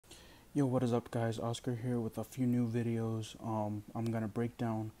Yo, what is up, guys? Oscar here with a few new videos. I'm gonna break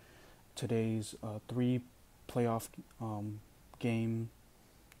down today's three playoff game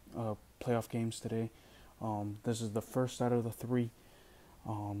playoff games today. This is the first out of the three,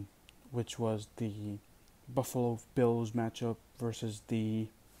 um, which was the Buffalo Bills matchup versus the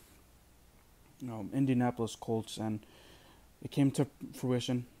Indianapolis Colts, and it came to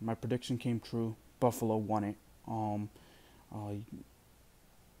fruition. My prediction came true. Buffalo won it. Uh,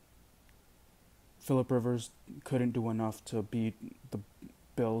 Philip Rivers couldn't do enough to beat the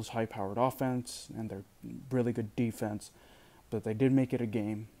Bills' high-powered offense and their really good defense, but they did make it a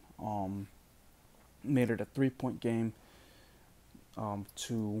game. Made it a 3-point game.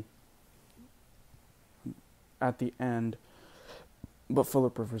 To at the end, but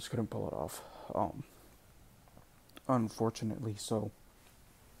Philip Rivers couldn't pull it off. Unfortunately, so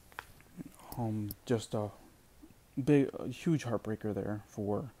just a huge heartbreaker there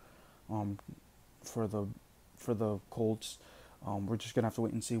um, for the for the Colts. We're just gonna have to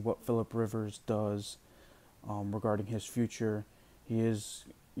wait and see what Philip Rivers does regarding his future. He is,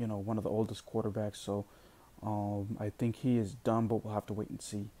 one of the oldest quarterbacks, so I think he is done, but we'll have to wait and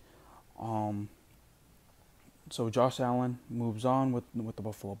see. Um, so Josh Allen moves on with the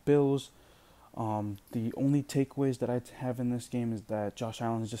Buffalo Bills. The only takeaways that I have in this game is that Josh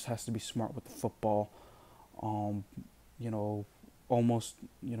Allen just has to be smart with the football. Um, you know, almost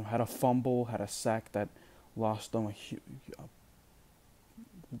had a fumble, had a sack that lost them a huge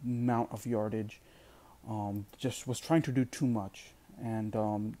amount of yardage. Just was trying to do too much, and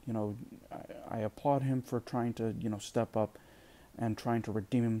I applaud him for trying to step up and trying to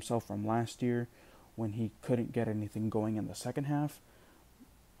redeem himself from last year when he couldn't get anything going in the second half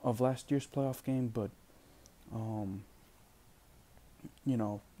of last year's playoff game. But um,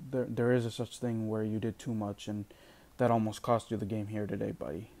 there is a such thing where you did too much, and that almost cost you the game here today,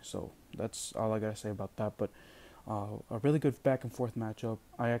 buddy. So that's all I gotta say about that. But a really good back and forth matchup.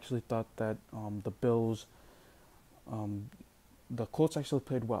 I actually thought that um, the Colts actually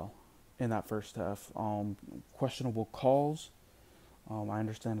played well in that first half. Questionable calls. I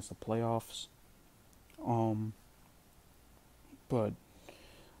understand it's the playoffs. Um, but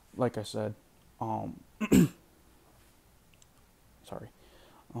like I said, um, sorry.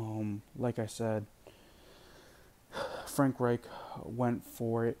 Like I said, Frank Reich went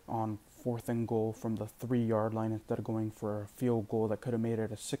for it on fourth and goal from the 3 yard line instead of going for a field goal that could have made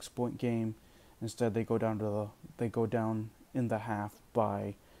it a 6 point game. Instead, they go down in the half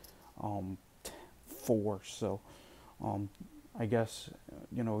by um, 4. So um, I guess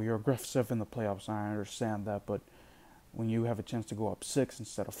you're aggressive in the playoffs. I understand that, but when you have a chance to go up 6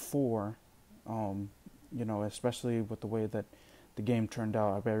 instead of 4, especially with the way that the game turned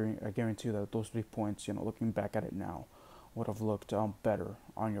out, I guarantee you that those 3 points, looking back at it now, would have looked better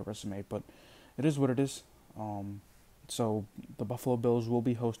on your resume. But it is what it is. So the Buffalo Bills will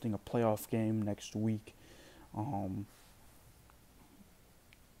be hosting a playoff game next week. Um,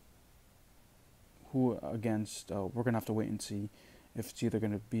 who against? We're gonna have to wait and see if it's either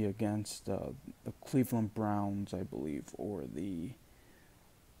gonna be against the Cleveland Browns, I believe, or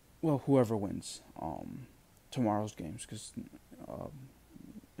whoever wins tomorrow's games, because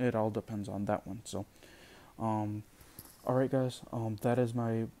it all depends on that one. So, all right, guys, that is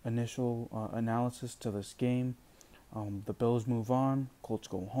my initial analysis to this game. The Bills move on, Colts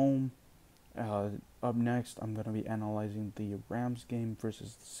go home. Up next, I'm going to be analyzing the Rams game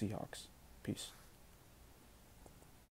versus the Seahawks. Peace.